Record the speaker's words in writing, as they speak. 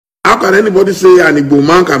How can anybody say an Igbo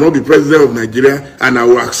man cannot be president of Nigeria and I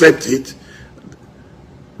will accept it?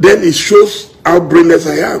 Then it shows how brainless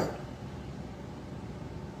I am.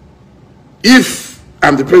 If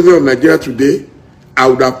I'm the president of Nigeria today, I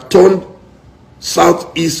would have turned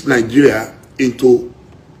Southeast Nigeria into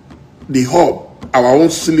the hub, our own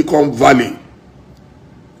Silicon Valley.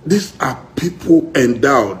 These are people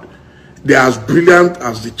endowed. They are as brilliant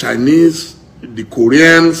as the Chinese, the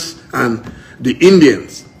Koreans, and the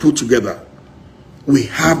Indians put together. We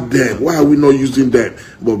have them. Why are we not using them?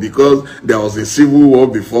 But because there was a civil war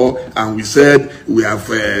before, and we said we have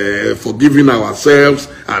forgiven ourselves,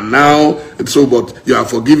 and now, but you are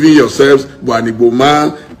forgiving yourselves, but an Igbo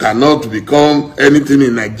man cannot become anything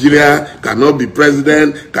in Nigeria, cannot be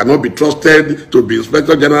president, cannot be trusted to be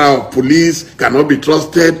Inspector General of Police, cannot be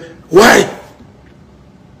trusted. Why?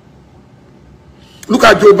 Look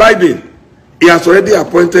at Joe Biden. He has already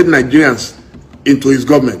appointed Nigerians into his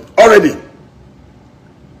government. Already.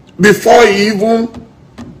 Before his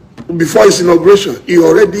inauguration, he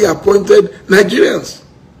already appointed Nigerians.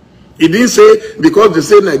 He didn't say, because they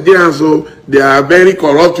say Nigerians, so they are very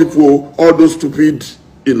corrupt people, all those stupid,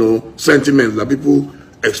 sentiments that people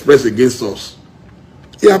express against us.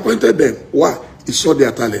 He appointed them. Why? He saw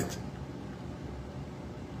their talent.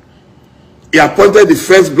 He appointed the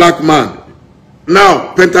first black man.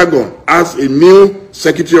 Now, Pentagon has a new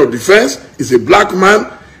Secretary of Defense. He's a black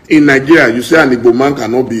man. In Nigeria, you say an Igbo man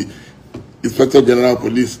cannot be Inspector General of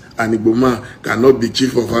Police, an Igbo man cannot be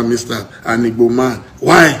Chief of Army Staff, an Igbo man.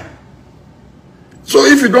 Why? So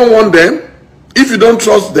if you don't want them, if you don't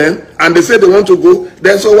trust them, and they say they want to go,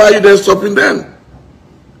 then so why are you then stopping them?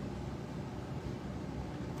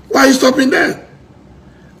 Why are you stopping them?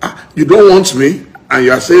 You don't want me, and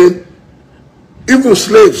you are saying, even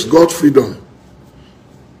slaves got freedom.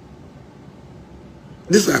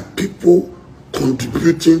 These are people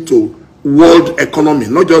contributing to world economy,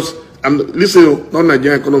 not just, listen, not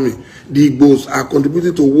Nigerian economy. The Igbos are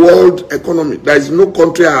contributing to world economy. There is no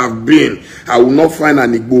country I have been, I will not find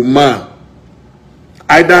an Igbo man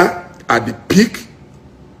either at the peak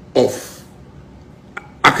of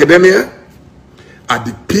academia, at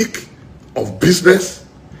the peak of business,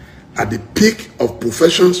 at the peak of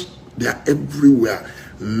professions. They are everywhere.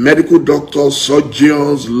 Medical doctors,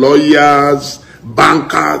 surgeons, lawyers,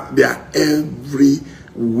 bankers, they are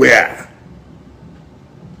everywhere.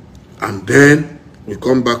 And then we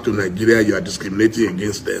come back to Nigeria, you are discriminating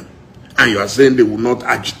against them. And you are saying they will not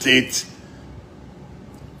agitate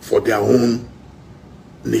for their own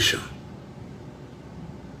nation.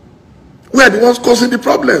 We are the ones causing the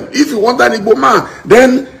problem. If you want an Igbo man,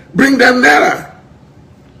 then bring them nearer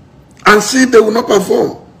and see if they will not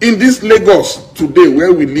perform. In this Lagos today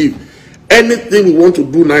where we live, anything we want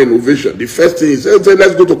to do now, innovation, the first thing is,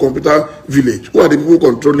 let's go to Computer Village. Who are the people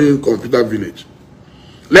controlling Computer Village?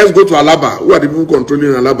 Let's go to Alaba. Who are the people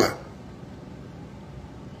controlling Alaba?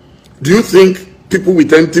 Do you think people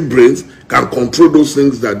with empty brains can control those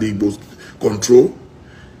things that the Igbos control?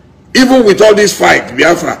 Even with all this fight,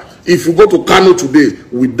 Biafra, if you go to Kano today,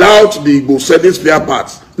 without the Igbo selling spare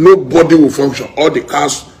parts, nobody will function. All the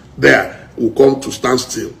cars there will come to stand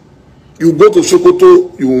still. You go to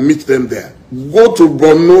Sokoto, you will meet them there. Go to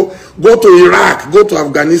Borno, go to Iraq, go to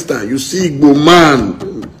Afghanistan, you see Igbo man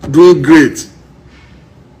doing great.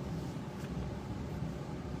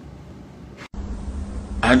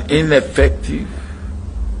 An ineffective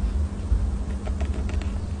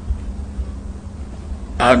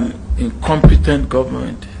and incompetent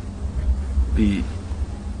government, we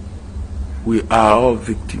are all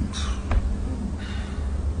victims.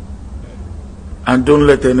 And don't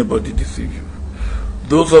let anybody deceive you.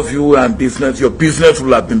 Those of you who are in business, your business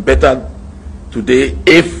will have been better today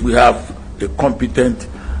if we have a competent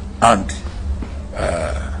and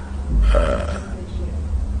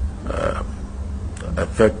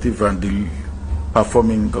effective and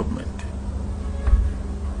performing government.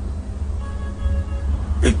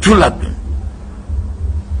 It will have been.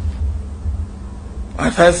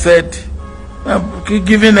 As I said,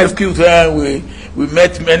 giving excuse, we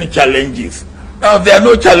met many challenges. Now, if there are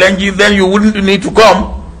no challenges, then you wouldn't need to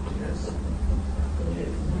come.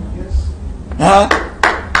 Huh?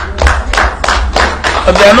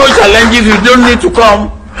 If there are no challenges, you don't need to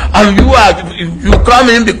come. And you come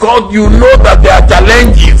in because you know that there are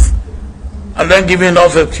challenges. And then giving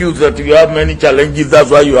us excuse that you have many challenges, that's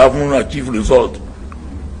why you haven't achieved result.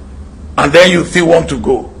 And then you still want to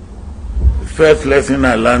go. The first lesson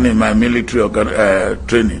I learned in my military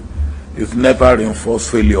training is never reinforce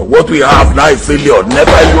failure. What we have now is failure.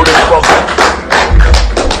 Never you reinforce it.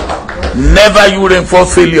 Never you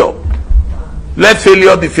reinforce failure. Let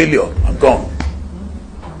failure be failure and come.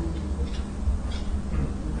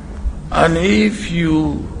 And if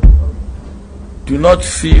you do not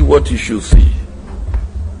see what you should see,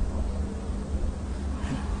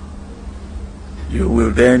 you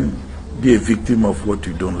will then be a victim of what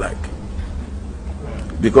you don't like.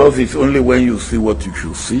 Because it's only when you see what you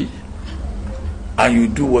should see and you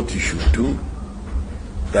do what you should do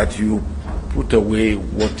that you put away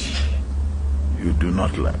what you do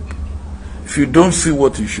not like. If you don't see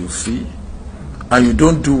what you should see and you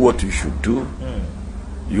don't do what you should do,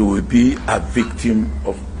 you will be a victim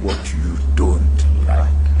of what you don't like.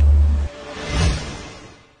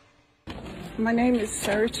 My name is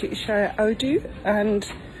Saratu Ishaya Audu, and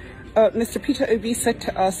Mr. Peter Obi said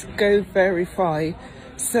to us, go verify.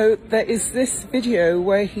 So there is this video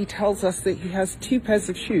where he tells us that he has 2 pairs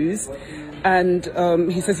of shoes, and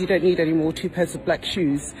he says you don't need any more 2 pairs of black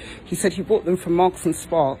shoes. He said he bought them from Marks and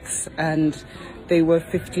Sparks and they were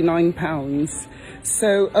 £59.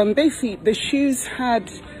 So basically the shoes had,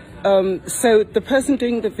 so the person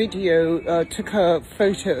doing the video took a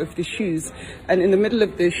photo of the shoes, and in the middle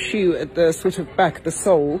of the shoe at the sort of back, the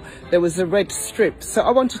sole, there was a red strip. So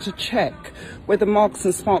I wanted to check whether Marks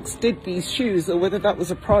and Sparks did these shoes or whether that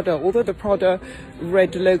was a Prada, although the Prada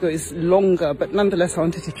red logo is longer, but nonetheless I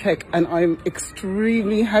wanted to check, and I'm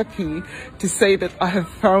extremely happy to say that I have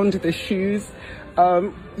found the shoes.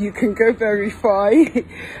 You can go verify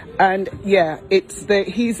and yeah,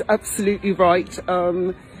 he's absolutely right.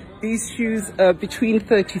 These shoes are between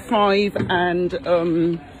 35 and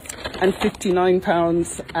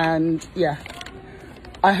 £59, and yeah,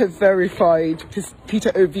 I have verified, because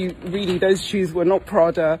Peter Obi, really those shoes were not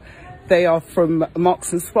Prada, they are from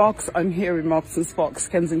Marks and Sparks. I'm here in Marks and Sparks,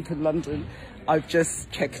 Kensington, London. I've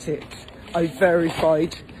just checked it. I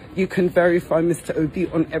verified. You can verify Mr. Obi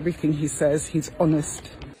on everything he says. He's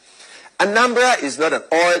honest. Anambra is not an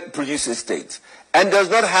oil-producing state and does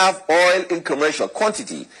not have oil in commercial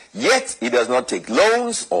quantity, yet it does not take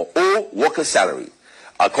loans or owe worker salary.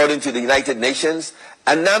 According to the United Nations,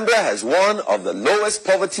 Anambra has one of the lowest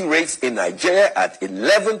poverty rates in Nigeria at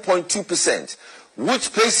 11.2%,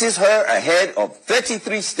 which places her ahead of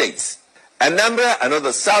 33 states. Anambra and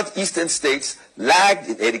other southeastern states lagged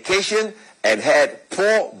in education and had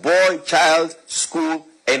poor boy-child school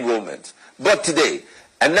enrollment. But today,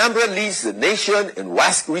 Anambra leads the nation in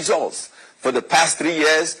WASC results. For the past 3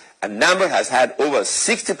 years, Anambra has had over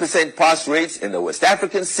 60% pass rates in the West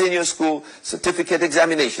African Senior School Certificate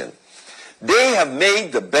Examination. They have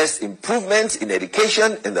made the best improvements in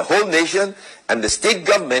education in the whole nation, and the state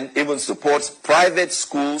government even supports private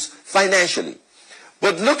schools financially.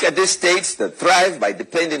 But look at these states that thrive by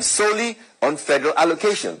depending solely on federal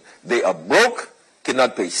allocation. They are broke,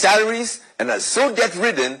 cannot pay salaries, and are so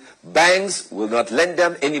debt-ridden, banks will not lend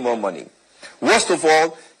them any more money. Worst of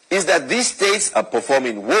all is that these states are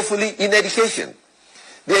performing woefully in education.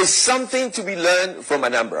 There is something to be learned from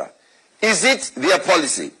Anambra. Is it their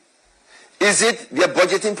policy? Is it their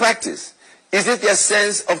budgeting practice? Is it their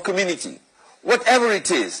sense of community? Whatever it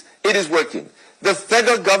is working. The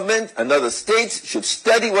federal government and other states should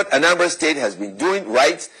study what Anambra State has been doing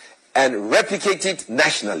right and replicate it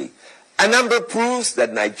nationally. Anambra proves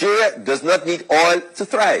that Nigeria does not need oil to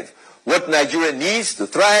thrive. What Nigeria needs to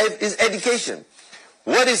thrive is education.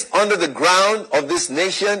 What is under the ground of this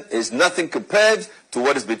nation is nothing compared to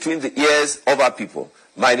what is between the ears of our people.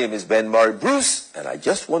 My name is Ben Murray Bruce, and I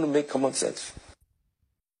just want to make common sense.